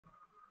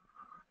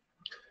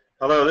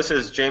Hello, this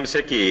is James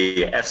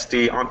Hickey,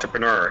 SD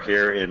Entrepreneur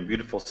here in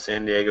beautiful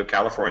San Diego,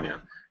 California.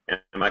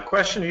 And my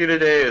question to you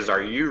today is,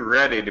 are you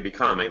ready to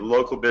become a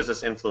local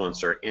business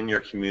influencer in your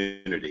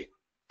community?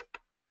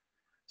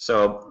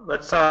 So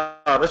let's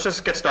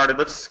just get started.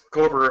 Let's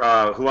go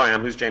over who I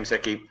am, who's James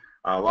Hickey.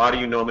 A lot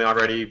of you know me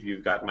already if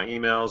you've got my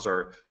emails,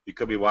 or you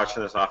could be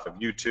watching this off of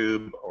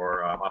YouTube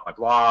or off my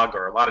blog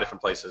or a lot of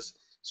different places.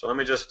 So let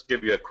me just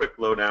give you a quick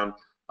lowdown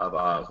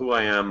of who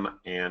I am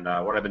and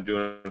what I've been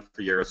doing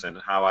for years and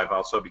how I've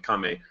also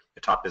become a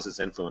top business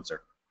influencer.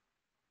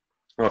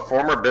 I'm a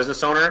former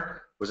business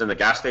owner, was in the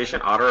gas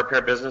station auto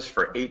repair business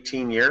for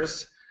 18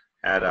 years,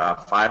 had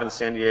 5 in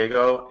San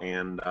Diego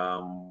and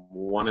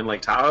 1 in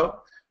Lake Tahoe.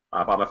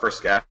 I bought my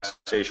first gas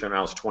station when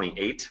I was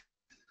 28,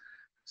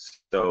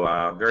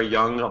 so very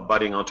young,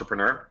 budding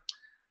entrepreneur.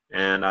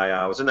 And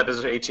I was in that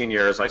business for 18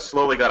 years. I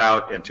slowly got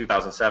out in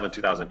 2007,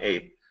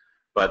 2008,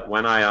 but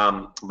when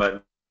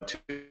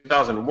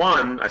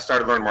 2001, I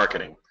started learning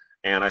marketing,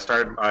 and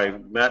I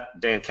met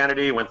Dan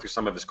Kennedy, went through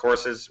some of his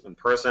courses in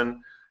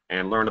person,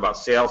 and learned about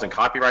sales and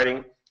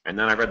copywriting. And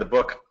then I read the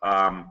book,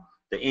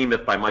 The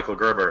E-Myth by Michael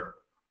Gerber,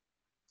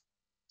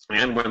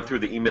 and went through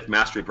the E-Myth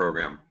Mastery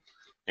Program.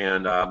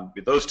 And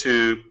these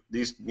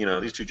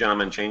two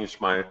gentlemen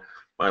changed my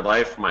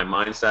life, my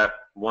mindset.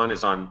 One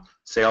is on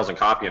sales and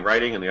copy and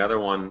writing, and the other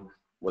one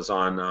was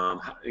on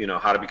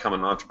how to become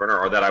an entrepreneur,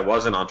 or that I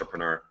was an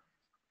entrepreneur.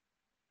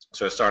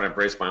 So I started to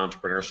embrace my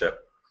entrepreneurship.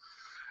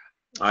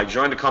 I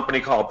joined a company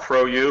called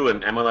ProU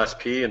and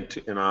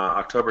MLSP in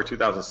October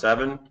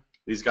 2007.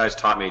 These guys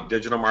taught me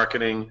digital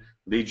marketing,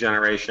 lead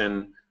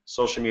generation,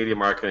 social media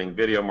marketing,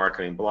 video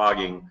marketing,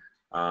 blogging,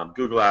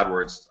 Google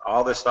AdWords,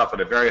 all this stuff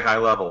at a very high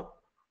level.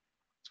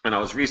 And I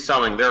was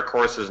reselling their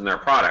courses and their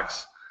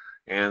products.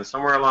 And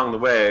somewhere along the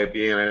way,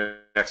 being an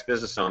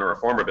ex-business owner, a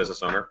former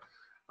business owner,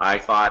 I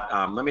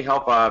thought, let me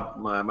help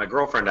my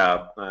girlfriend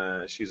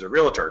out. She's a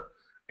realtor.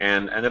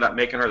 And ended up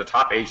making her the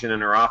top agent in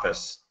her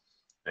office.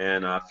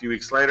 And a few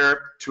weeks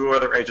later, 2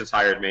 other agents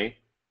hired me.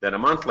 Then a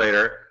month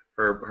later,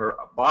 her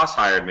boss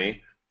hired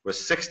me with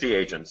 60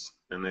 agents.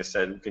 And they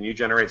said, can you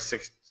generate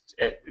 6,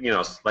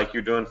 like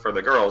you're doing for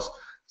the girls,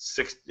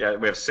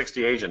 we have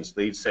 60 agents,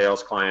 lead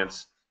sales,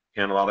 clients,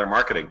 handle all their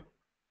marketing.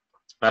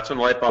 That's when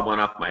the light bulb went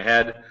off my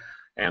head,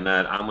 and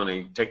that I'm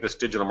going to take this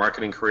digital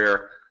marketing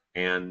career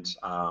and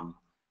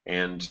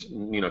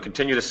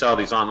continue to sell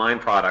these online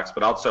products,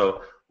 but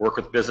also work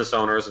with business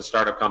owners and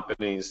startup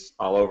companies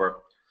all over.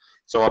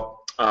 So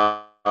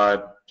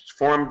I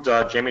formed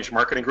JMH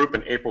Marketing Group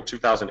in April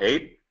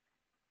 2008,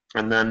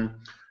 and then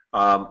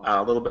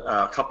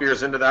a couple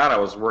years into that, I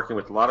was working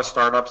with a lot of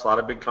startups, a lot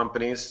of big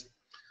companies,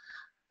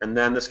 and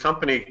then this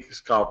company is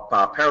called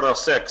Parallel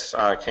 6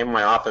 came to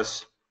my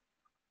office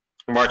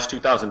in March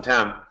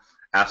 2010,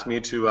 asked me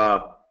to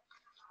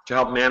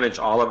help manage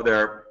all of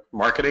their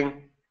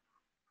marketing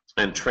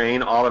and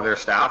train all of their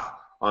staff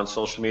on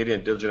social media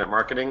and digital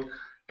marketing.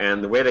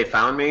 And the way they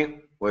found me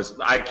was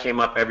I came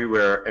up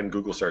everywhere in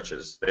Google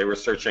searches. They were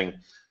searching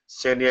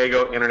San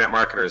Diego internet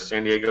marketers,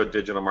 San Diego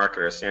digital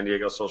marketers, San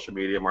Diego social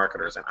media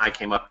marketers, and I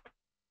came up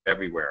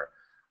everywhere.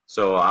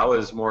 So I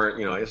was more,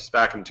 this is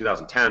back in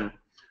 2010,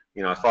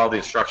 I followed the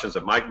instructions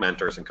of my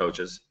mentors and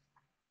coaches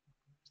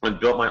and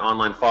built my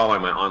online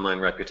following, my online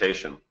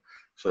reputation.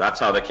 So that's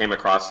how they came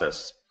across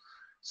this.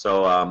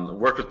 So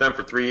worked with them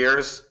for 3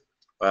 years.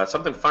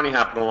 Something funny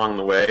happened along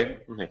the way,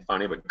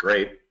 funny but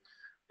great.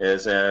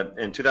 Is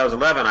in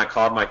 2011, I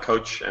called my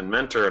coach and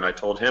mentor, and I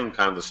told him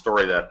kind of the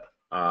story that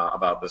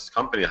about this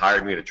company that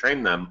hired me to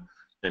train them,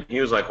 and he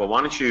was like, well,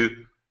 why don't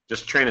you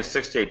just train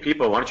 68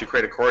 people, why don't you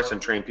create a course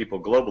and train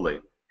people globally?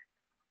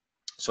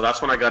 So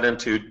that's when I got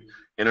into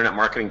internet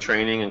marketing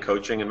training and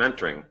coaching and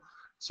mentoring.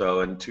 So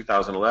in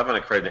 2011, I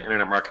created the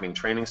Internet Marketing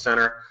Training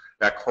Center.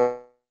 That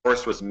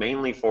course was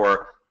mainly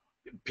for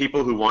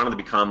people who wanted to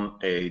become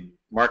a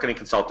marketing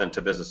consultant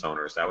to business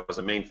owners. That was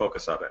the main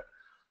focus of it.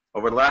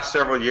 Over the last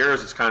several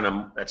years,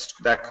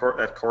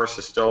 that course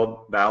is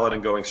still valid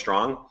and going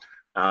strong.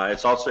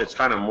 It's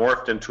kind of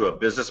morphed into a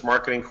business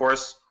marketing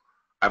course.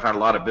 I've had a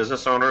lot of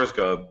business owners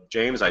go,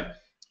 James, I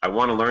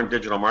want to learn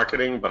digital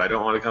marketing, but I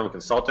don't want to become a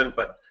consultant,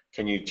 but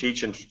can you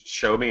teach and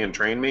show me and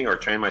train me or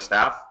train my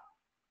staff?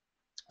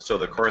 So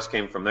the course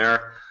came from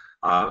there.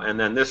 And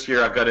then this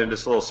year I've got into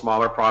little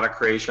smaller product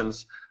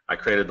creations. I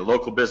created the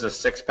Local Business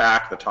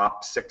 6-pack, the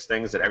top 6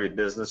 things that every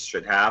business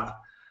should have.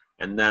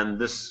 And then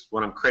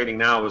what I'm creating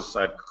now is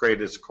I've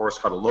created this course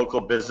called a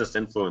Local Business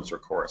Influencer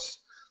course.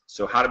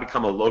 So how to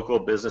become a local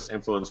business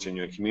influencer in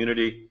your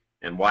community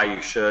and why you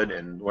should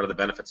and what are the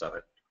benefits of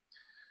it.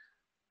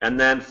 And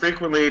then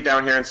frequently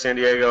down here in San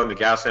Diego in the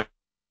Gaslamp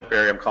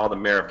area, I'm called the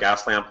mayor of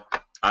Gaslamp.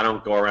 I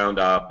don't go around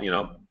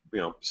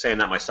saying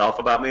that myself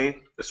about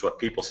me. This is what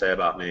people say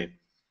about me.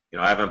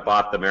 I haven't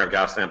bought the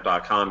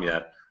mayorofgaslamp.com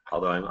yet,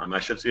 although I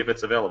should see if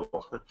it's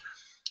available.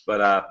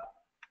 But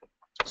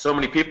so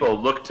many people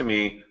look to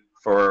me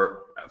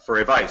for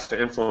advice,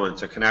 to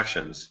influence, or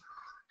connections.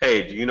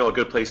 Hey, do you know a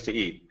good place to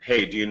eat?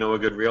 Hey, do you know a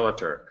good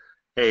realtor?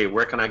 Hey,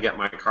 where can I get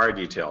my car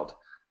detailed?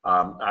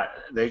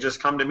 They just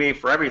come to me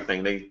for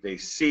everything. They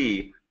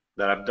see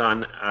that I've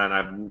done,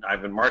 and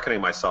I've been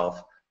marketing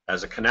myself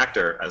as a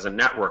connector, as a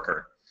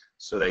networker.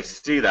 So they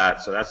see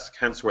that. So that's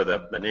hence where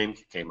the name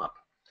came up.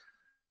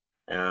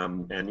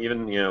 And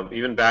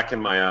even back in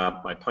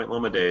my Point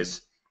Loma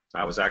days,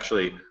 I was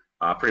actually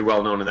pretty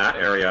well known in that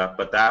area.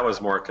 But that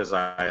was more because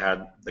I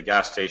had the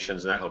gas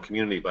stations in that whole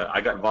community. But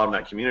I got involved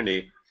in that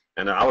community,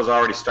 and I was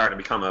already starting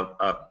to become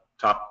a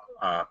top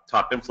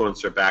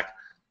influencer back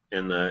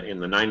in the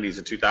 90s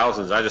and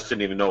 2000s. I just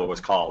didn't even know what it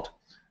was called.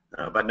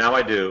 But now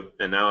I do,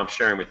 and now I'm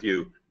sharing with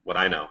you what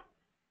I know.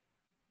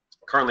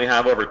 Currently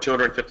have over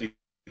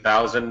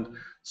 250,000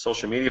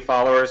 social media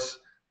followers,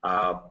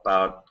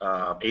 about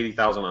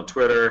 80,000 on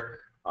Twitter,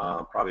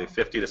 probably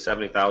 50 to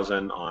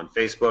 70,000 on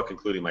Facebook,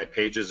 including my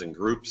pages and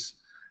groups,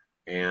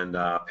 and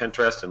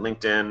Pinterest and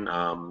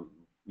LinkedIn,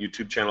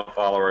 YouTube channel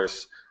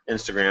followers,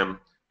 Instagram.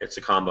 It's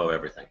a combo of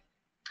everything.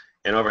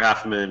 And over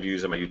 500,000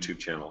 views on my YouTube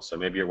channel. So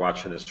maybe you're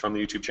watching this from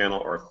the YouTube channel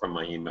or from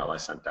my email I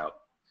sent out.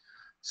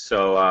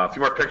 So a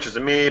few more pictures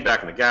of me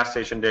back in the gas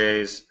station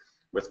days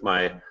with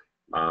my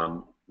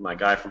my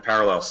guy from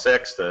Parallel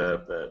 6,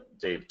 the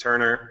Dave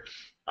Turner,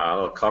 a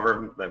little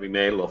cover that we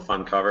made, a little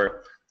fun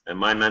cover, and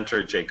my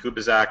mentor Jay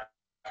Kubizak.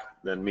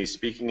 Then me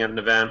speaking at an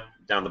event.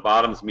 Down the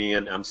bottom is me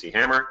and MC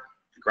Hammer,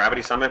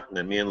 Gravity Summit, and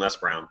then me and Les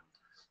Brown.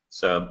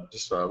 So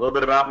just a little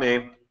bit about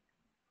me.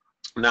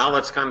 Now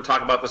let's kind of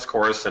talk about this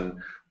course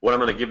and what I'm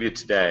going to give you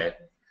today.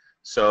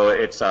 So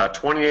it's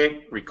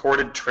 28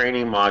 recorded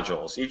training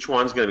modules. Each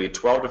one's going to be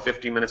 12 to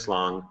 15 minutes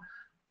long.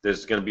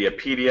 There's going to be a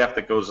PDF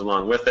that goes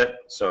along with it.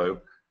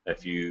 So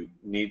if you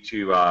need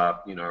to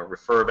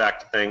refer back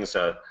to things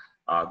that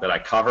I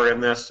cover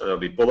in this, there'll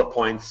be bullet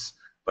points.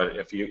 But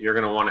if you're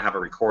going to want to have a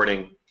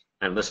recording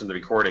and listen to the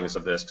recordings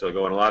of this, to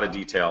go in a lot of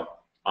detail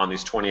on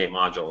these 28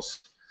 modules.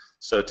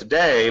 So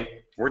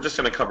today we're just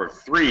going to cover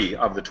 3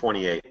 of the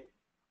 28.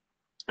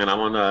 And I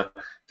want to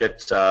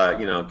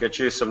get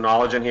you some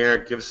knowledge in here,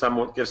 give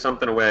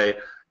something away,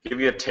 give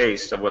you a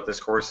taste of what this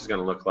course is going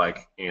to look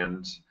like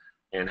and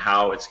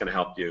how it's going to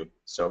help you.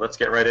 So let's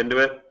get right into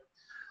it.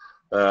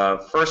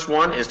 First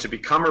one is to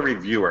become a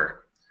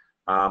reviewer.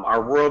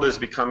 Our world is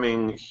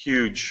becoming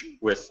huge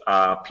with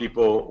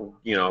people,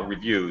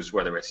 reviews,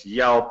 whether it's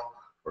Yelp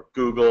or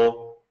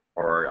Google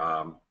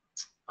or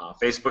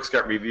Facebook's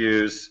got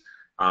reviews.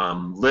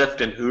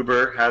 Lyft and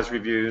Uber has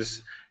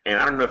reviews. And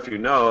I don't know if you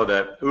know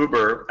that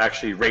Uber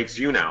actually rates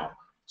you now.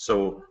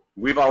 So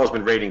we've always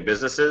been rating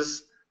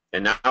businesses,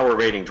 and now we're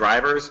rating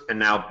drivers, and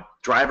now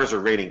drivers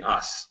are rating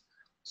us.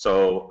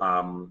 So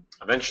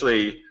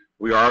eventually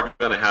we are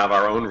going to have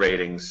our own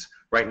ratings.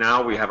 Right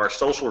now we have our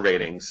social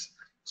ratings.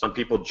 Some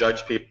people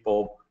judge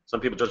people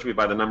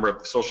by the number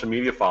of social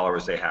media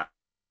followers they have,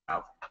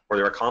 or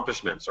their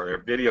accomplishments, or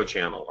their video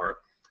channel.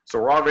 So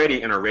we're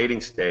already in a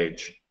rating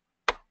stage.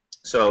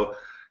 So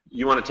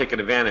you want to take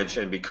advantage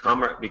and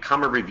become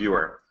a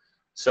reviewer.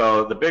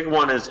 So the big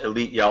one is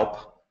Elite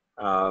Yelp.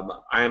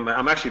 I'm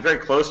actually very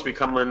close to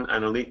becoming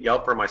an Elite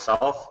Yelper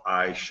myself.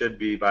 I should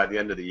be by the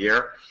end of the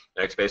year.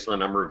 That's based on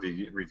the number of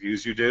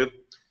reviews you do.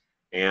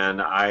 And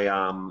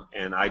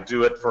I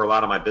do it for a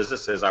lot of my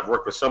businesses. I've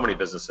worked with so many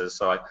businesses,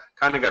 so I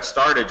kind of got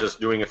started just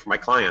doing it for my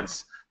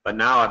clients. But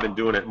now I've been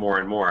doing it more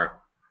and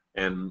more.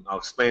 And I'll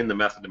explain the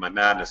method of my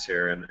madness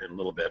here in a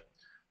little bit.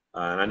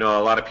 And I know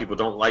a lot of people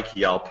don't like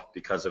Yelp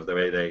because of the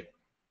way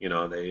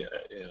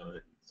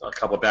a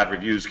couple of bad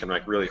reviews can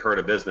really hurt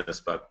a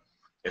business, but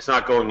it's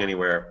not going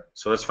anywhere.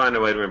 So let's find a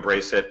way to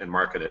embrace it and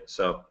market it.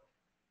 So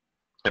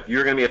if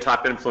you're going to be a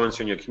top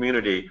influencer in your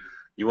community,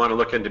 you want to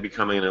look into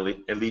becoming an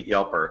elite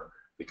Yelper,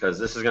 because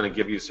this is going to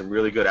give you some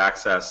really good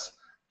access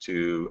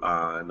to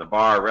in the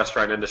bar,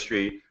 restaurant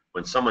industry.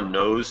 When someone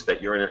knows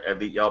that you're an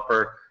elite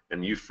Yelper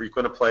and you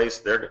frequent a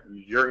place,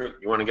 you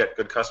want to get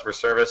good customer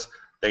service.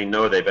 They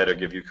know they better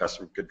give you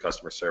good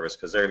customer service,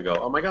 because they're going to go,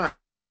 oh my God,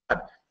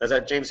 that's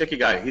that James Hickey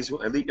guy. He's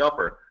an elite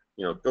Yelper.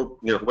 Go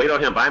wait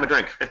on him, buy him a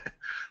drink.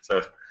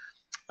 So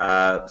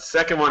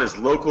second one is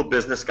Local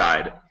Business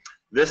Guide.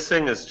 This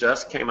thing has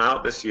just came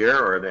out this year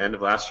or the end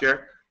of last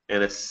year,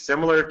 and it's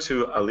similar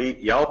to Elite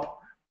Yelp,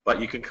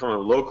 but you can become a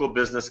local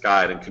business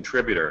guide and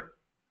contributor.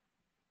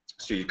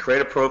 So you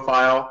create a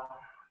profile,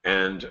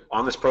 and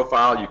on this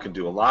profile you can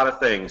do a lot of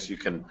things. You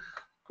can,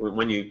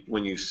 when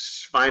you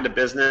find a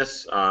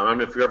business, I don't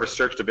know if you ever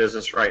searched a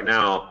business right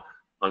now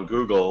on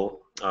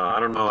Google. I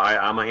don't know.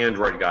 I'm an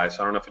Android guy,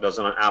 so I don't know if it does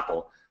it on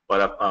Apple.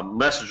 But a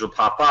message will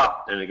pop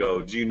up, and it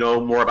go, "Do you know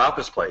more about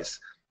this place?"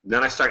 And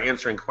then I start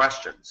answering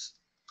questions.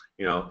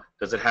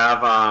 Does it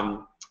have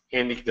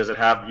Does it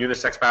have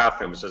unisex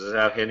bathrooms? Does it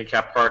have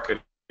handicap parking?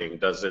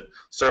 Does it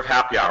serve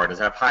happy hour? Does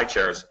it have high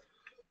chairs?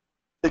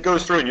 It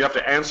goes through, and you have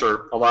to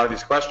answer a lot of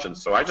these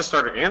questions. So I just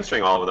started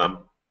answering all of them.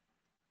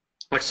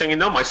 Like saying,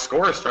 my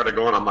score started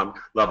going on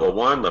level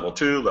 1, level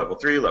 2, level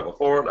 3, level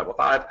 4, level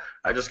 5.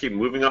 I just keep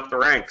moving up the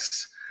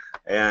ranks.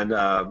 And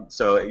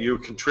so you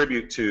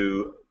contribute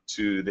to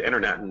the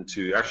internet and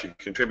to actually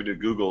contribute to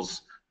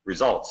Google's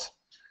results.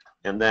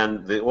 And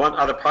then the one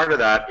other part of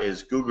that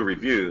is Google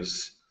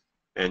reviews.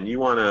 and you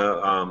want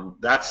to,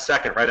 that's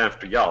second right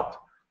after Yelp.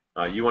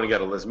 You want to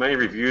get as many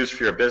reviews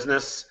for your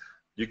business.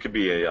 You could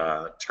be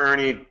a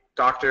attorney,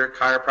 doctor,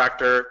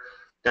 chiropractor,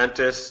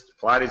 dentist,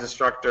 Pilates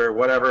instructor,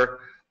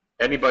 whatever.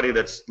 Anybody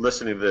that's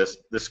listening to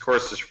this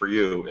course is for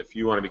you if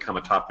you want to become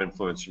a top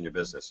influencer in your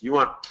business. You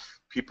want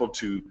people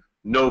to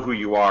know who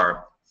you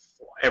are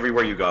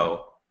everywhere you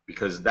go,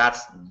 because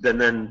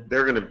then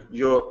they're gonna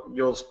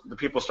the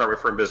people start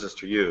referring business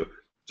to you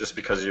just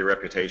because of your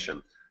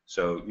reputation.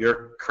 So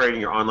you're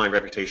creating your online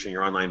reputation,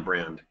 your online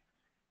brand.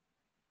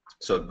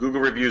 So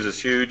Google reviews is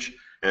huge,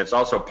 and it's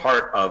also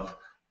part of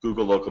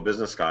Google Local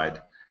Business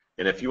Guide.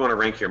 And if you want to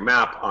rank your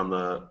map on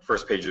the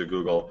first page of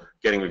Google,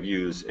 getting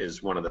reviews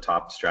is one of the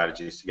top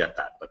strategies to get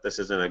that. But this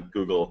isn't a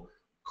Google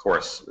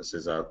course. This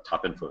is a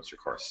top influencer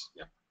course.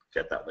 Yeah,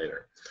 get that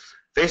later.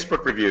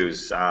 Facebook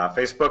reviews.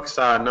 Facebook's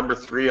number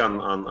 3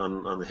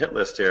 on the hit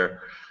list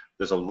here.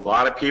 There's a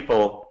lot of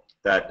people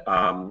that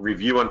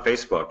review on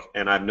Facebook,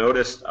 and I've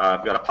noticed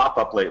I've got a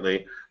pop-up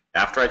lately.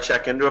 After I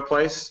check into a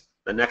place,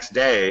 the next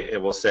day it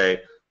will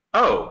say,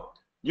 "Oh,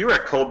 you were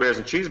at Cold Beers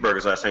and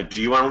Cheeseburgers last night.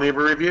 Do you want to leave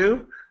a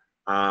review?"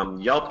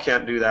 Yelp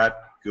can't do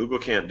that. Google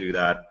can't do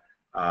that.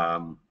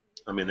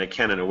 I mean, they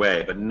can in a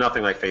way, but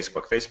nothing like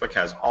Facebook. Facebook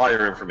has all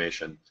your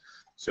information.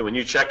 So when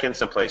you check in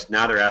someplace,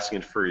 now they're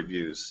asking for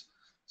reviews.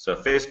 So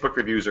Facebook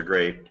reviews are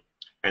great.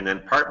 And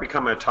then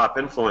becoming a top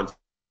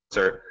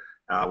influencer,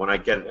 when I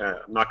get,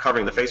 I'm not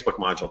covering the Facebook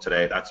module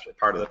today, that's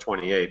part of the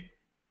 28,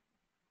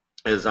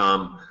 is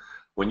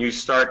when you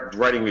start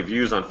writing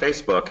reviews on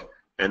Facebook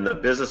and the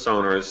business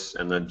owners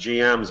and the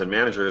GMs and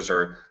managers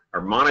are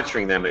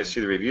monitoring them, they see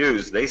the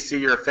reviews, they see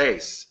your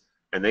face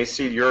and they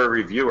see you're a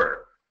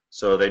reviewer.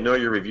 So they know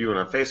you're reviewing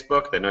on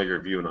Facebook, they know you're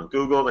reviewing on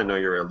Google, they know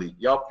you're an elite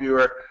Yelp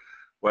viewer.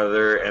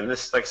 And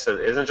this, like I said,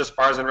 isn't just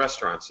bars and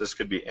restaurants. This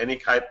could be any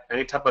type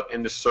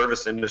of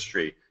service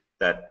industry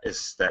that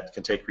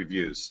can take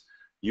reviews.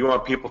 You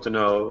want people to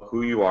know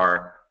who you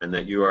are and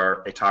that you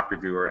are a top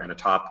reviewer and a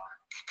top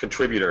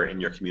contributor in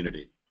your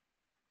community.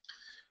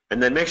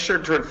 And then make sure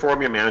to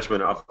inform your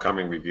management of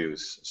upcoming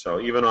reviews.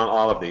 So even on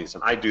all of these,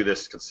 and I do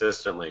this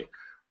consistently,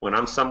 when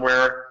I'm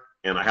somewhere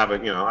and I have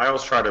I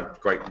always try to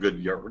write good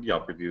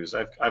Yelp reviews.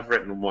 I've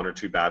written 1 or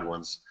 2 bad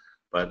ones,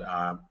 but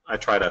I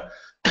try to.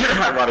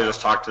 I'd rather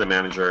just talk to the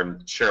manager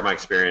and share my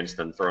experience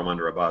than throw them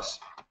under a bus.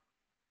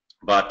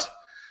 But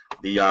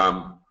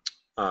yeah,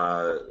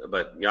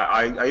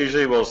 I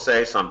usually will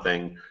say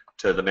something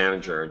to the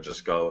manager and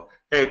just go,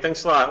 "Hey,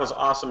 thanks a lot. It was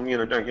awesome. I'm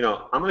going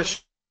to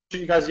shoot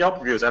you guys Yelp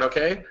reviews. Is that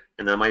okay?"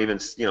 And then I might even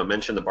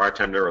mention the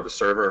bartender or the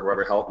server or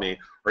whoever helped me,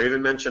 or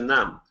even mention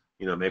them.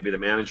 Maybe the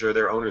manager or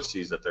their owner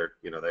sees that they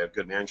have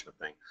good management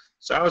thing.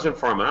 So I was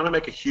informed. I don't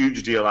make a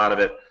huge deal out of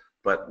it,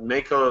 but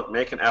make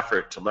an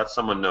effort to let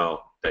someone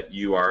know that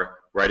you are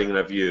writing a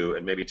review,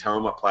 and maybe tell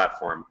them what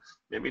platform.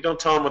 Maybe don't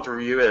tell them what the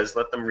review is.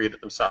 Let them read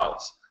it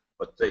themselves.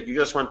 But that you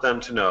just want them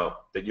to know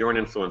that you're an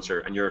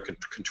influencer and you're a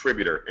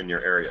contributor in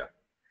your area.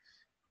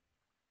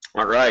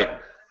 All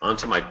right, on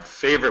to my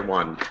favorite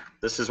one.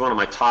 This is one of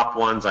my top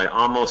ones. I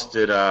almost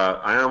did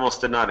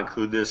not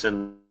include this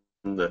in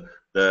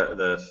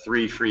the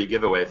 3 free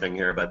giveaway thing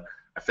here, but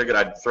I figured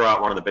I'd throw out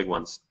one of the big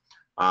ones.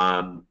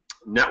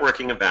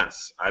 Networking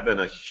events. I've been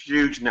a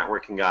huge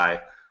networking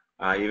guy,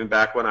 even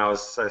back when I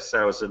was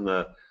in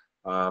the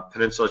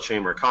Peninsula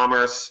Chamber of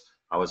Commerce.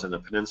 I was in the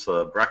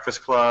Peninsula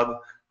Breakfast Club.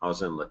 I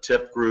was in the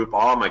TIP group,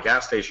 all my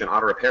gas station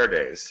auto repair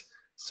days.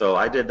 So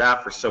I did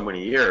that for so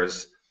many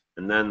years.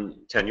 And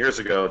then 10 years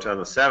ago,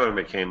 2007, I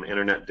became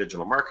internet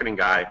digital marketing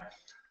guy.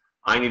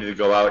 I needed to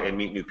go out and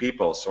meet new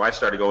people. So I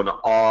started going to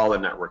all the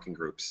networking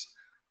groups.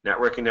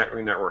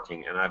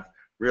 Networking. And I've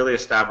really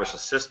established a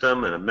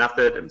system and a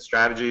method and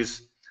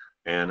strategies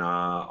and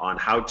on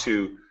how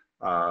to,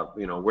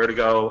 where to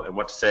go and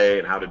what to say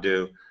and how to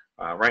do.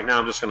 Right now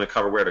I'm just going to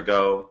cover where to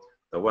go.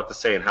 The what to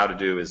say and how to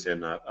do is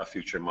in a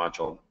future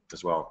module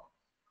as well.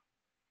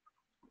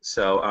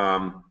 So, why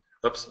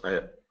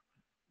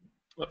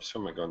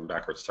am I going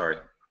backwards? Sorry,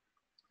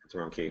 that's the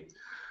wrong key.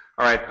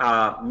 All right,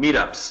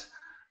 meetups.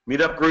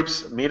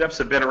 Meetups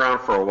have been around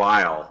for a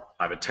while.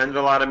 I've attended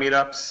a lot of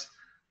meetups,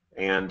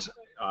 and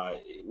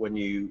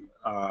you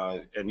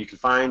can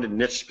find a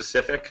niche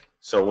specific.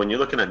 So when you're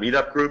looking at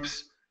meetup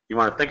groups, you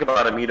want to think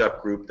about a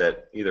meetup group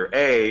that either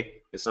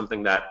A is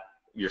something that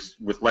you're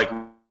with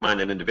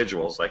like-minded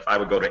individuals, like I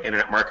would go to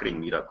internet marketing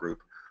meetup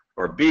group,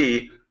 or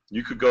B,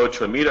 you could go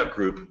to a meetup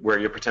group where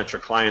your potential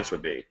clients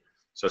would be.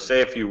 So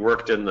say if you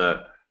worked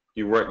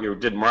you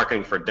did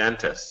marketing for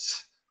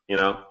dentists,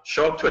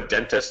 show up to a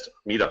dentist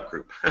meetup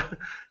group.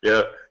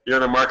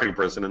 You're a marketing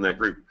person in that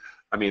group.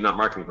 I mean, not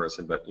marketing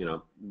person, but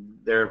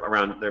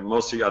they're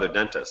mostly other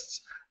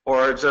dentists.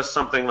 Or just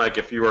something like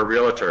if you were a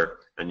realtor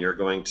and you're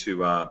going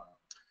to,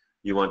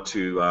 you want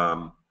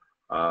to,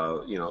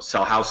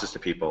 sell houses to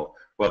people.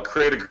 Well,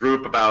 create a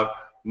group about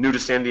new to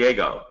San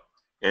Diego,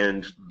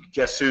 and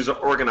guess who's the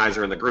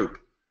organizer in the group?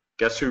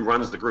 Guess who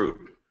runs the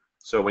group?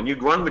 So when you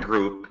run the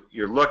group,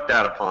 you're looked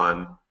at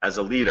upon as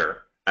a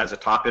leader, as a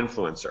top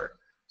influencer.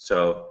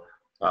 So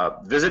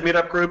visit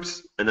meetup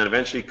groups, and then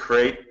eventually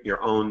create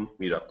your own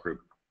meetup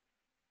group.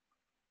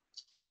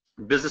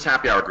 Business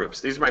happy hour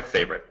groups. These are my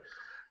favorite.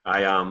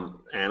 And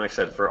like I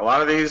said, for a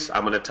lot of these,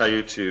 I'm going to tell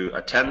you to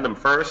attend them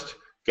first,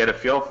 get a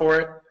feel for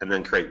it, and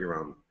then create your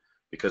own.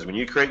 Because when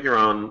you create your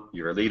own,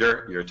 you're a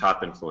leader, you're a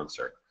top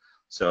influencer.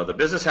 So the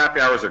business happy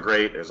hours are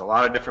great. There's a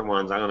lot of different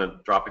ones. I'm going to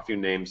drop a few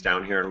names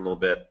down here in a little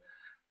bit.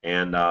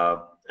 And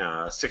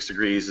 6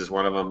 Degrees is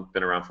one of them,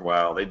 been around for a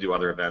while. They do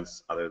other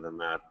events other than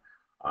that.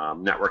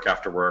 Network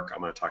After Work,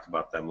 I'm going to talk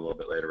about them a little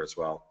bit later as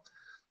well.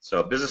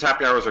 So business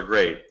happy hours are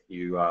great.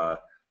 You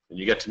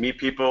get to meet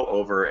people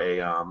over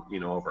a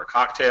over a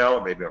cocktail,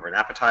 or maybe over an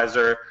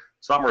appetizer.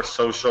 It's a lot more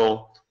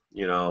social.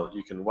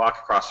 You can walk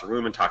across the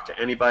room and talk to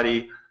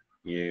anybody.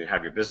 You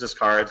have your business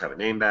cards, have a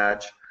name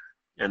badge,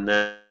 and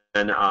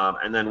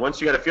then once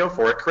you get a feel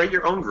for it, create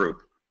your own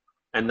group,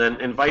 and then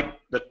invite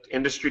the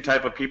industry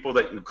type of people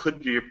that you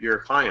could be your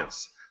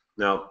clients.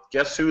 Now,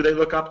 guess who they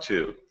look up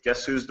to?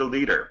 Guess who's the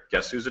leader?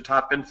 Guess who's the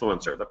top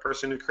influencer? The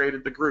person who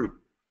created the group.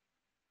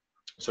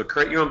 So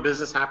create your own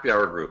business happy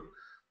hour group.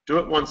 Do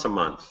it once a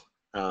month.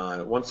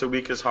 Once a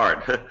week is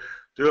hard.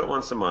 Do it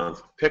once a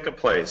month. Pick a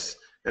place.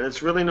 And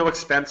it's really no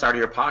expense out of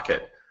your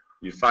pocket.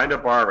 You find a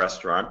bar or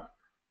restaurant.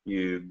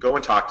 You go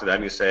and talk to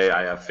them. You say,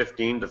 I have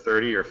 15 to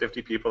 30 or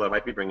 50 people that I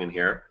might be bringing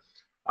here.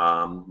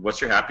 What's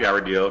your happy hour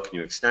deal? Can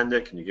you extend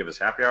it? Can you give us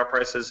happy hour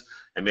prices?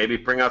 And maybe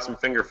bring out some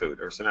finger food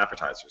or some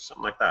appetizers,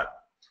 something like that.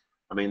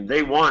 I mean,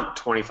 they want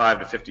 25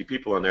 to 50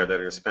 people in there that are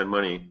going to spend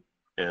money,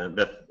 and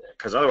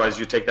because otherwise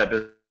you take that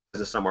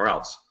business somewhere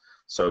else.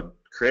 So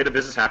create a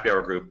business happy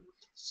hour group,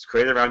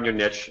 create it around your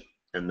niche,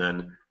 and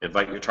then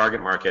invite your target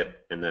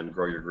market, and then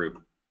grow your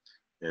group,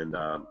 and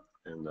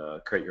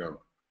create your own.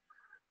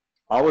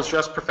 Always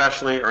dress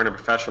professionally or in a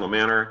professional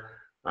manner.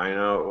 I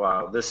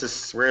know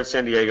we're in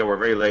San Diego, we're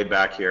very laid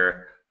back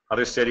here.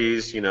 Other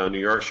cities, New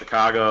York,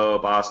 Chicago,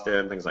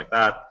 Boston, things like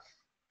that,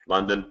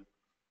 London,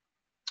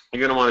 you're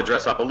going to want to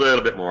dress up a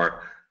little bit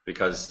more,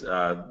 because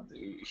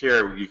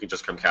here you can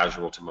just come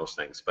casual to most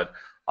things. But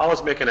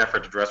always make an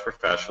effort to dress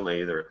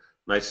professionally. They're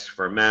nice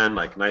for men,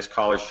 like nice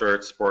collar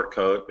shirt, sport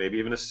coat, maybe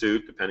even a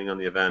suit, depending on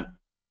the event.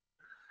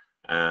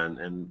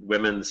 And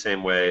women the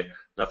same way,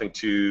 nothing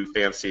too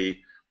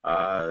fancy,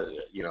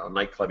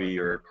 nightclubby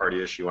or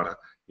party-ish. You want to,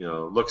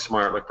 look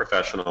smart, look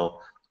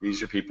professional.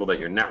 These are people that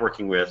you're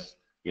networking with.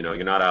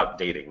 You're not out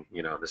dating.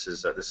 This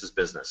is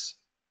business.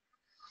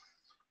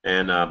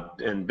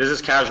 And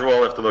business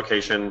casual, if the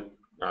location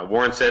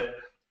warrants it,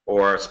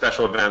 or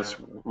special events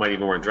might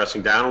even warrant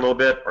dressing down a little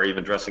bit, or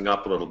even dressing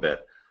up a little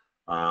bit.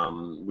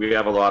 We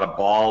have a lot of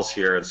balls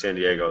here in San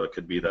Diego. It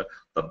could be the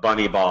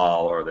bunny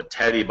ball or the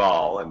teddy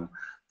ball, and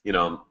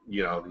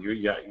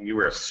you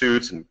wear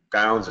suits and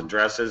gowns and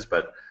dresses,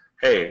 but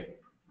hey,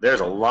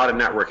 there's a lot of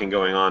networking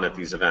going on at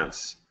these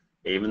events.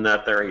 Even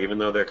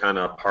though they're kind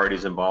of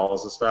parties and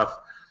balls and stuff,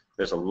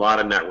 there's a lot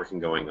of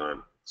networking going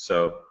on.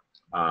 So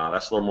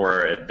that's a little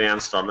more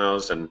advanced on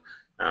those, and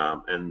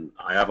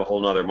I have a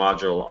whole other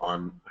module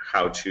on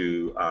how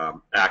to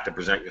act and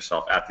present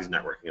yourself at these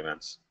networking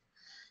events.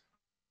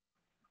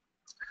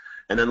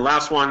 And then the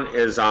last one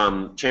is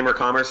Chamber of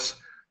Commerce.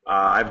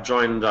 I've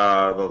joined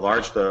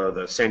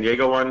the San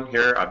Diego one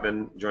here. I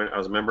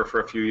was a member for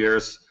a few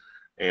years,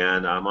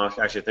 and I'm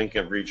actually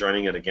thinking of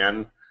rejoining it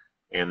again.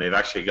 And they've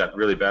actually got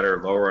really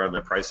lower on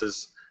their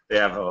prices. They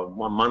have a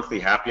monthly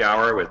happy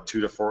hour with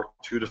 200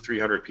 to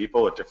 300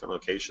 people at different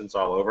locations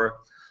all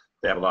over.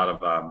 They have a lot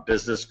of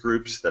business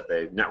groups,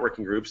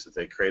 networking groups that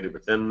they created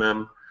within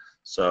them.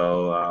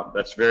 So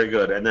that's very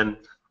good. And then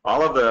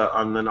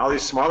all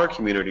these smaller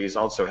communities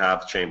also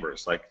have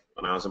chambers. Like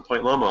when I was in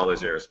Point Loma all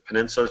those years,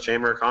 Peninsula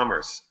Chamber of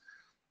Commerce,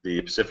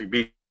 the Pacific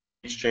Beach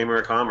Chamber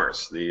of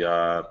Commerce,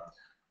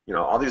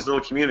 all these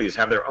little communities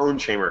have their own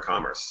Chamber of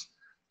Commerce.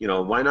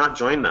 Why not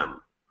join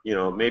them? When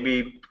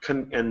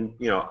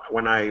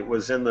I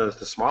was in the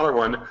smaller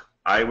one,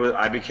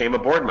 I became a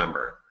board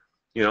member.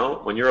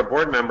 When you're a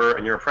board member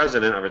and you're a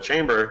president of a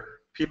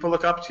chamber, people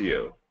look up to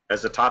you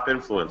as a top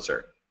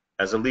influencer,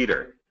 as a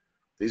leader.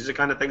 These are the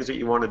kind of things that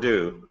you want to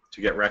do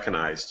to get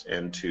recognized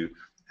and to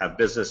have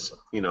business,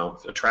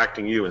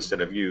 attracting you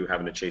instead of you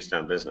having to chase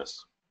down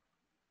business.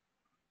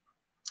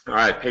 All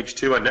right, page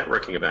 2 on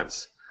networking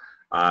events.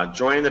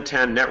 Join the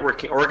 10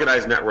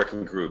 organized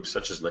networking groups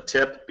such as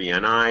LaTip,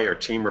 BNI, or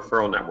Team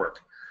Referral Network.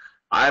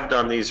 I've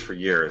done these for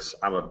years.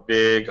 I'm a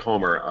big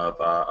homer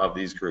of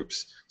these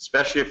groups,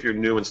 especially if you're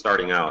new and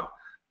starting out.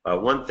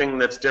 One thing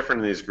that's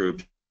different in these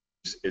groups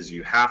is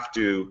you have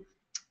to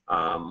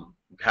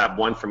have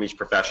one from each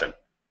profession.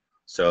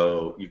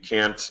 So you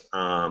can't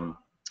have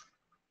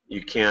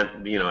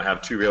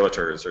 2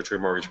 realtors or 2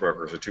 mortgage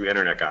brokers or 2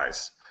 internet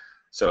guys.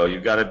 So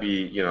you've got to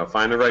be,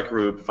 find the right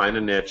group, find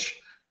a niche.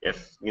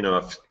 If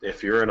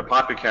you're in a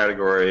popular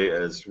category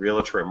as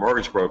realtor and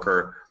mortgage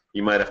broker,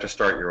 you might have to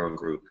start your own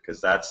group, because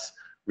that's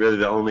really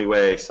the only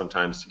way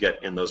sometimes to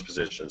get in those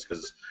positions.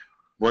 Because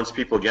once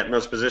people get in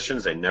those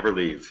positions, they never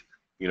leave.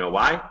 You know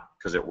why?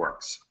 Because it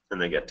works, and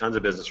they get tons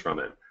of business from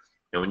it.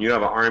 And when you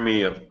have an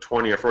army of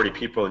 20 or 40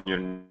 people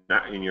in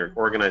your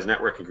organized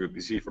networking group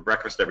you see for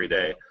breakfast every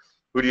day,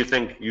 who do you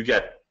think you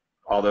get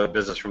all the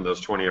business from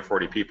those 20 or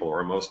 40 people,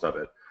 or most of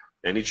it?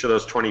 And each of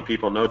those 20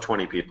 people know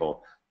 20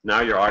 people. Now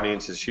your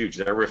audience is huge.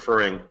 They're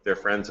referring their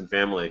friends and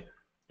family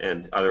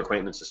and other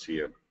acquaintances to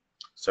you.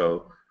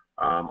 So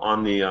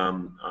actually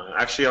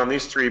on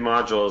these 3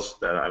 modules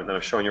that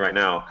I'm showing you right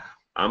now,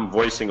 I'm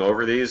voicing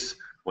over these.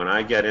 When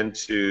I get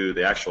into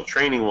the actual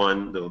training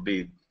one, there will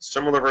be a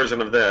similar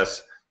version of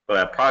this, but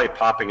I'm probably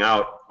popping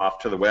out off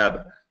to the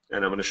web,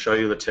 and I'm going to show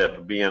you the tip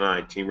of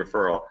BNI, team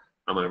referral.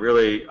 I'm going to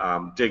really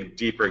dig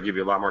deeper, give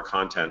you a lot more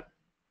content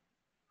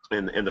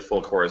in the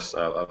full course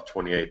of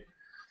 28.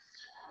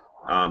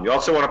 You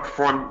also want to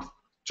perform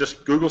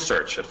just Google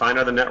search and find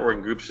other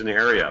networking groups in the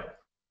area.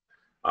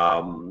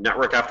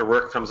 Network After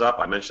Work comes up.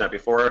 I mentioned that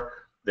before.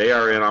 They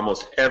are in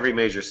almost every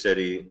major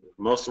city.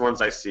 Most of the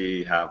ones I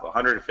see have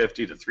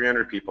 150 to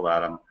 300 people at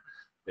them.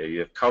 They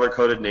have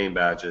color-coded name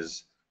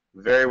badges,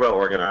 very well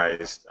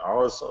organized.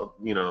 Also,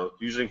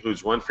 usually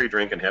includes 1 free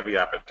drink and heavy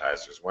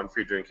appetizers. 1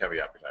 free drink, heavy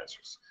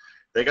appetizers.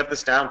 They got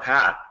this down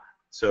pat.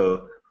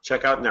 So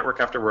check out Network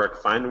After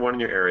Work. Find one in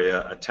your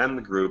area. Attend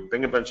the group.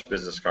 Bring a bunch of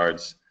business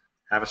cards.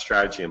 Have a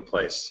strategy in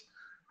place.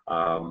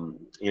 Some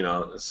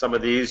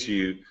of these if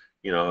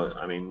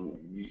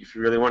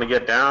you really want to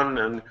get down,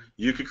 and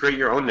you could create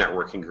your own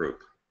networking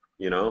group.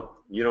 You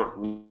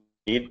don't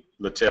need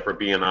LeTip or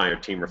BNI or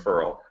Team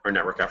Referral or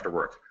Network After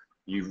Work.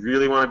 You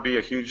really want to be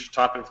a huge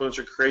top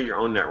influencer, create your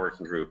own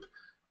networking group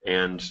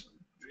and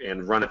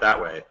run it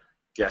that way.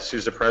 Guess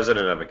who's the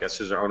president of it? Guess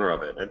who's the owner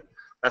of it? And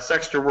that's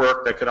extra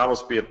work that could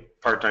almost be a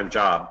part-time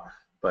job.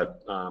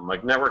 But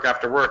like Network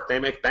After Work, they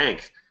make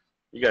bank.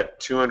 You got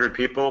 200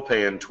 people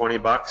paying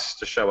 $20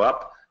 to show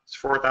up. It's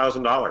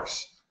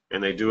 $4,000.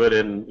 And they do it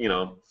in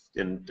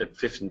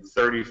 50,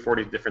 30,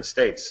 40 different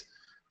states.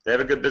 They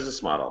have a good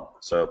business model.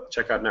 So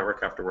check out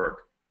Network After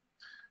Work.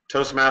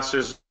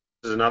 Toastmasters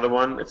is another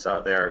one. It's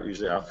out there,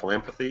 usually out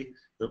Philanthropy.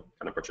 Kind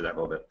of butchered that a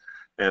little bit.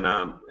 And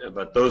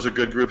but those are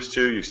good groups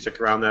too. You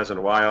stick around those in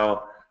a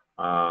while.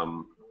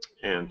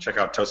 And check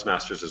out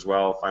Toastmasters as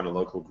well. Find a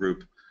local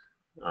group.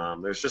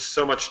 There's just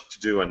so much to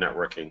do on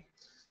networking.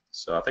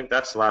 So I think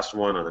that's the last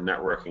one on the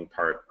networking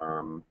part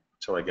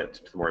until I get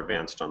to the more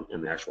advanced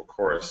in the actual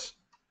course.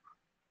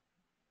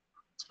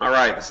 All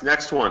right, this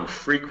next one,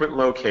 frequent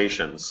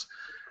locations.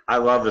 I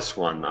love this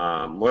one.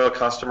 Loyal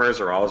customers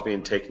are always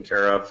being taken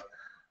care of.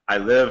 I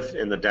live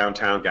in the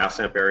downtown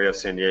Gaslamp area of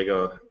San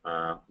Diego,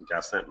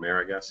 Gaslamp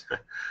Mayor, I guess.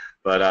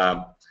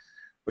 But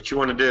what you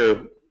want to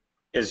do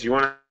is you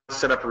want to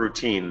set up a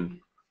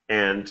routine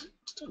and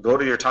go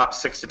to your top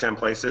 6 to 10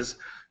 places.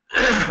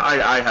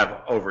 I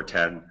have over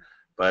 10,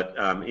 but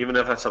even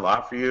if that's a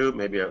lot for you,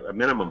 maybe a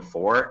minimum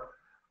 4,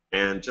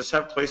 and just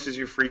have places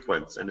you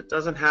frequent. And it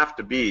doesn't have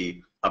to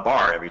be a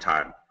bar every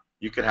time.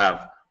 You could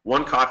have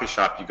one coffee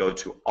shop you go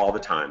to all the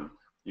time.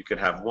 You could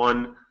have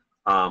one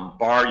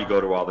bar you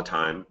go to all the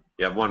time.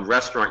 You have one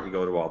restaurant you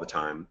go to all the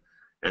time,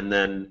 and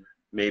then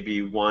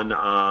maybe one,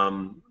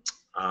 I'm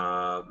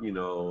trying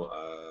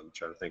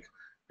to think,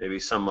 maybe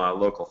some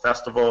local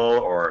festival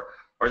or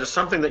just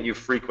something that you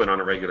frequent on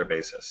a regular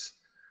basis.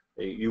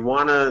 You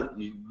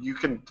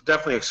can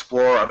definitely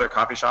explore other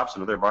coffee shops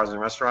and other bars and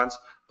restaurants,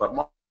 but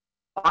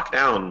lock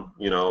down,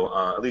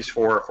 at least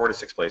 4 to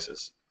 6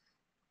 places.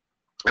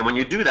 And when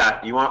you do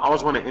that, you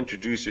always want to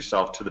introduce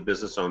yourself to the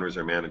business owners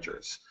or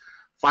managers.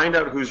 Find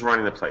out who's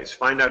running the place.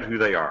 Find out who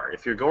they are.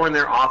 If you're going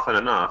there often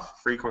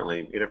enough,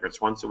 frequently, either if it's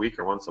once a week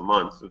or once a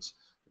month, it's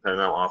depending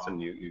on how often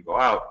you go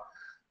out,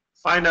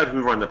 find out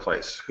who runs the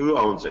place, who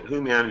owns it,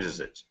 who manages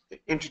it.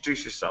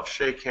 Introduce yourself,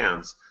 shake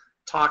hands,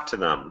 talk to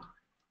them,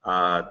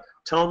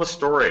 tell them a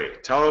story,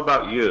 tell them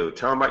about you,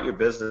 tell them about your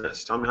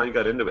business, tell them how you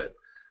got into it.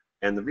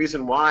 And the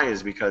reason why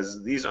is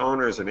because these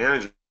owners and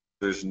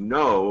managers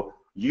know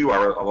you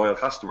are a loyal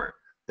customer.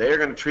 They are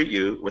going to treat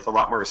you with a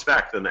lot more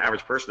respect than the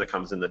average person that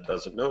comes in that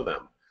doesn't know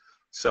them.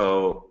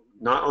 So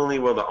not only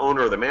will the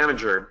owner or the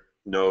manager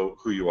know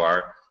who you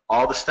are,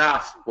 all the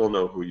staff will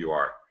know who you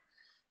are.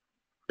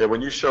 And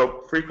when you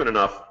show frequent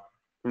enough,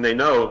 and they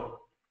know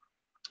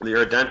that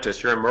you're a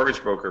dentist, you're a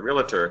mortgage broker,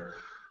 realtor,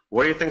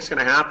 what do you think is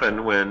going to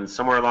happen when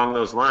somewhere along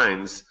those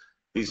lines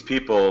these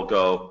people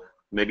go,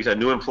 maybe a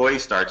new employee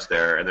starts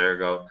there, and they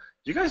go,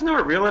 do you guys know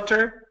a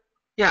realtor?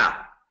 Yeah,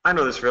 I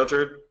know this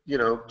realtor.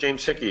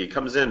 James Hickey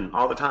comes in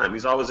all the time.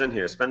 He's always in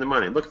here spending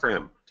money. Look for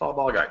him. Tall,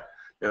 bald guy.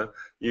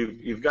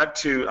 You've got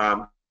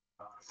to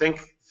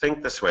think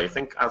this way.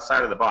 Think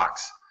outside of the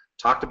box.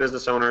 Talk to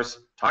business owners.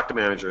 Talk to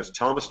managers.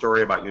 Tell them a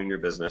story about you and your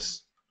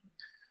business.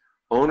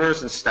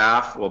 Owners and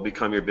staff will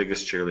become your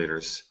biggest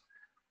cheerleaders.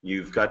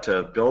 You've got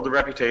to build a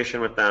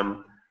reputation with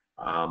them.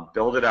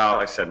 Build it out.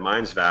 Like I said,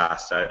 mine's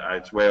vast.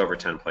 It's way over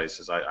 10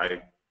 places.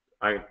 I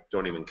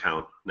don't even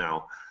count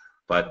now,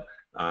 but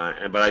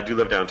I do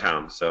live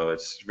downtown, so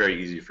it's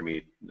very easy for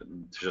me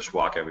to just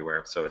walk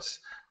everywhere. So it's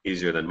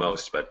easier than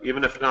most. But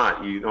even if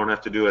not, you don't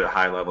have to do it at a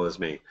high level as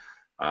me.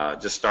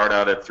 Just start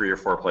out at 3 or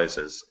 4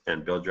 places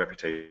and build your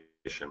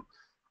reputation.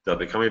 They'll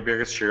become your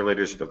biggest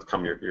cheerleaders. They'll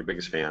become your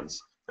biggest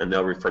fans. and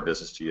they'll refer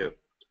business to you.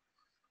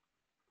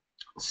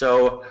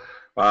 So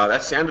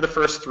that's the end of the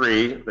first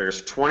 3.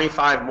 There's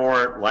 25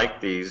 more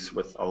like these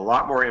with a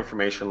lot more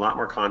information, a lot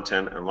more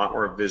content, and a lot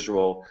more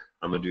visual.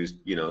 I'm going to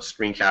do,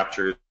 screen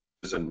captures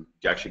and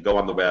actually go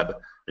on the web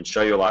and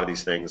show you a lot of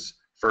these things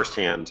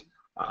firsthand.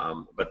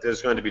 But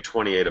there's going to be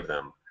 28 of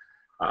them.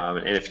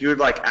 And if you would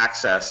like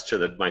access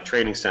to my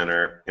training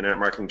center, Internet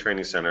Marketing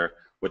Training Center,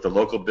 with the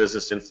local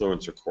business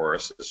influencer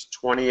course, this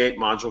 28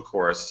 module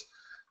course,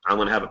 I'm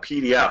going to have a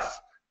PDF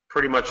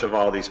pretty much of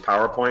all these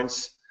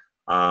PowerPoints.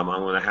 I'm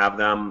going to have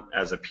them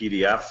as a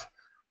PDF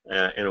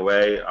in a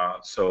way,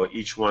 so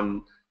each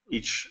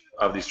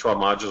of these 12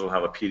 modules will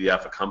have a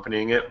PDF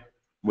accompanying it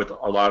with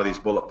a lot of these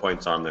bullet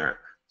points on there.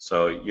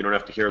 So you don't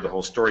have to hear the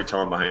whole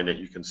storytelling behind it.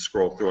 You can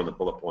scroll through on the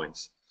bullet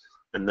points.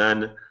 And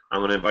then I'm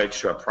going to invite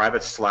you to a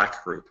private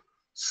Slack group.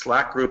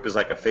 Slack group is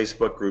like a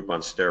Facebook group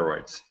on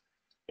steroids.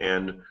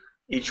 And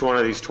each one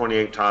of these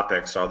 28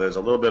 topics, so there's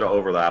a little bit of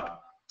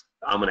overlap.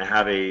 I'm going to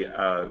have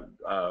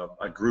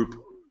a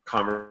group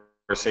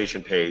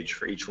conversation page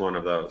for each one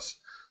of those.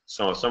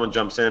 So if someone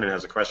jumps in and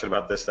has a question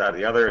about this, that, or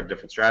the other,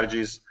 different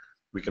strategies,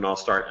 we can all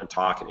start and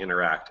talk and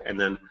interact. And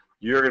then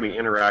you're going to be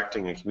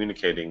interacting and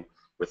communicating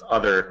with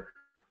other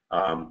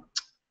top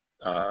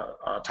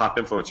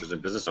influencers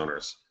and business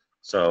owners.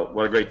 So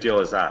what a great deal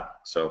is that?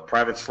 So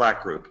private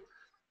Slack group.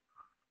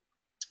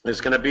 It's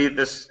going to be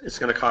this. It's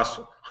going to cost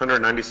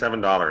 $197.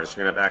 You're going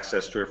to have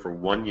access to it for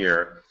 1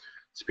 year.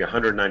 It's going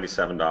to be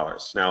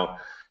 $197. Now,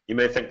 you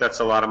may think that's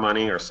a lot of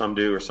money, or some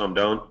do, or some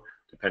don't,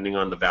 depending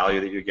on the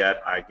value that you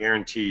get. I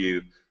guarantee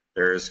you,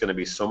 there's going to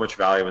be so much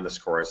value in this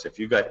course. If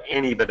you got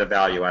any bit of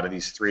value out of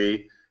these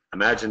 3,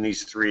 imagine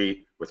these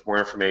 3 with more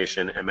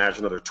information.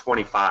 Imagine another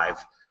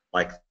 25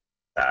 like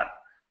that.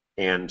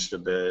 And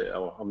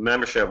the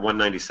membership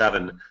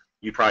 $197.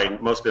 You probably,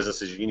 most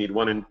businesses, you need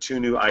 1 and 2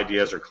 new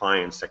ideas or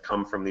clients that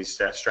come from these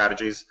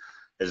strategies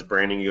as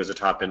branding you as a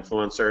top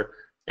influencer,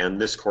 and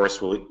this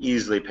course will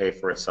easily pay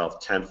for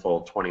itself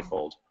 10-fold,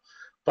 20-fold.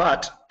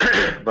 But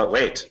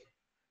wait,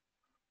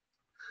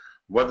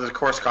 what does the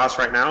course cost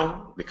right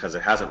now? Because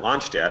it hasn't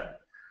launched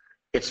yet,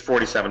 it's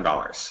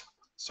 $47.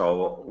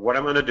 So what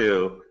I'm going to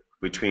do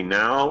between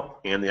now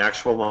and the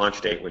actual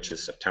launch date, which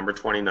is September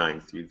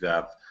 29th, you've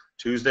got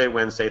Tuesday,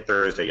 Wednesday,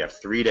 Thursday, you have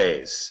 3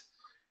 days.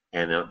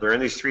 And during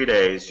these 3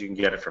 days, you can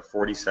get it for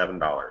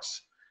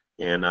 $47.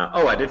 And,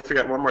 oh, I did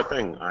forget one more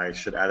thing. I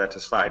should add that to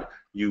the slide.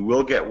 You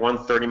will get 1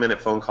 30-minute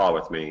phone call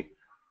with me,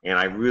 and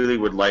I really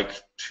would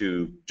like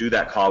to do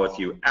that call with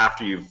you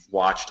after you've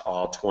watched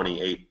all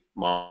 28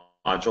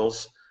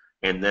 modules,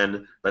 and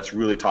then let's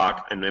really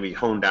talk and maybe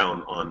hone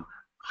down on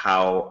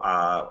how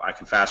I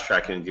can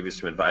fast-track it and give you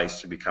some advice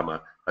to become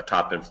a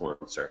top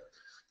influencer.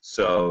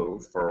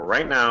 So for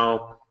right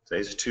now,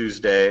 today's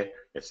Tuesday.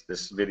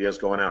 This video is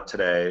going out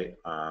today.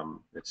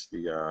 It's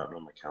the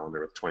on my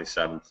calendar, the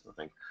 27th, I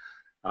think.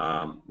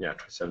 Yeah,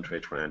 27,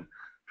 28, 29,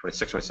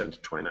 26, 27 to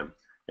 29.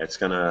 It's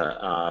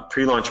gonna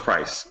pre-launch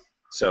price.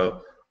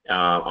 So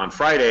on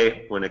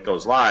Friday, when it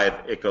goes live,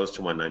 it goes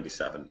to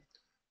 $197.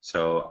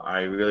 So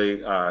I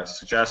really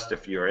suggest,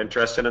 if you're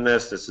interested in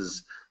this, this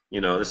is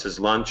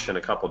lunch and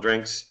a couple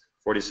drinks,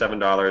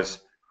 $47.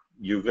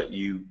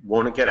 You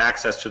won't get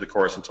access to the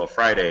course until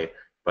Friday,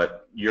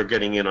 but you're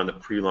getting in on the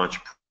pre-launch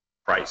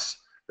price.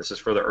 This is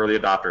for the early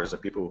adopters, the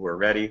people who are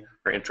ready,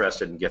 are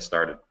interested, and get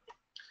started.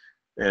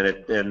 And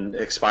it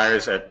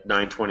expires at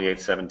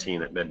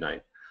 9/28/17 at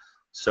midnight.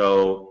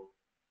 So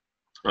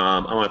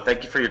I want to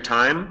thank you for your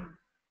time.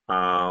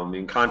 You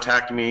can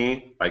contact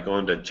me by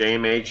going to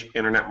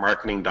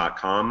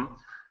jmhinternetmarketing.com,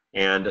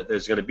 and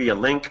there's going to be a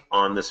link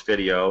on this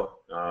video.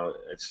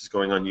 It's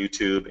going on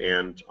YouTube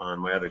and on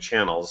my other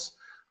channels,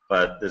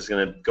 but there's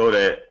going to go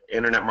to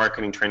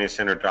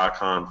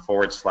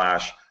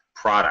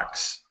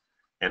internetmarketingtrainingcenter.com/products.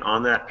 And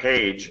on that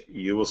page,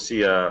 you will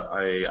see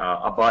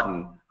a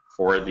button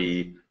for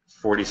the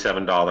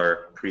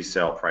 $47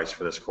 pre-sale price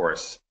for this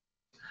course.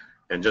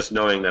 And just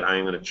knowing that I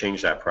am going to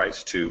change that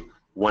price to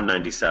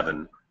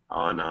 $197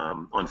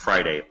 on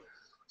Friday.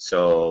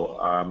 So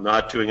I'm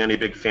not doing any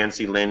big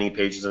fancy landing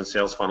pages and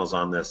sales funnels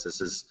on this.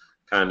 This is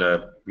kind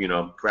of,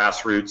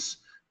 grassroots.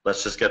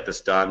 Let's just get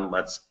this done.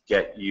 Let's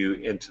get you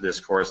into this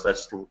course.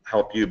 Let's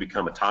help you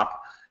become a top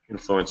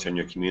influencer in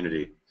your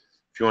community.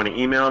 If you want to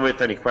email me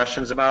with any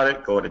questions about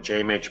it, go to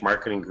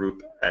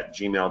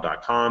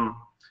jmhmarketinggroup@gmail.com,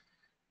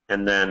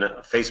 and then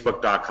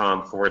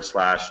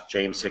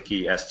facebook.com/James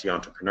Hickey, ST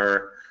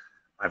Entrepreneur.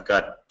 I've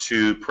got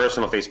 2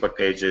 personal Facebook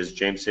pages,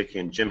 James Hickey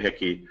and Jim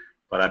Hickey,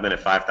 but I've been at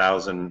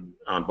 5,000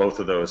 on both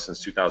of those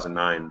since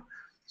 2009.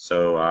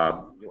 So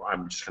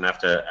I'm just going to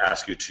have to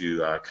ask you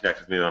to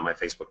connect with me on my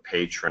Facebook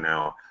page for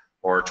now,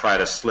 or try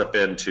to slip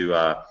into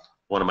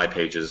one of my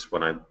pages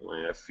when a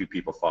few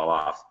people fall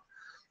off.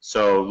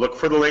 So look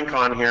for the link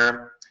on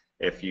here.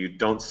 If you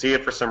don't see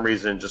it for some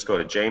reason, just go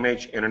to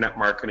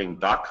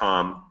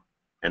jmhinternetmarketing.com,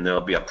 and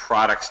there'll be a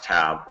products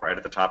tab right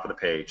at the top of the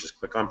page. Just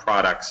click on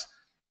products,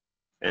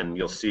 and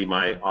you'll see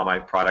all my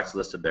products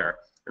listed there.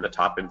 And the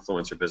top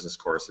influencer business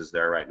course is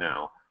there right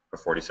now for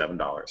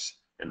 $47.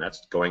 and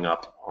that's going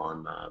up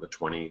on the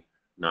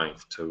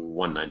 29th to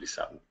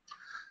 197.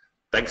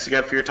 Thanks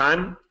again for your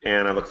time,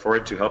 and I look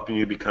forward to helping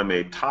you become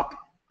a top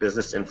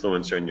business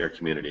influencer in your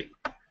community.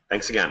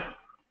 Thanks again.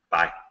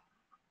 Bye.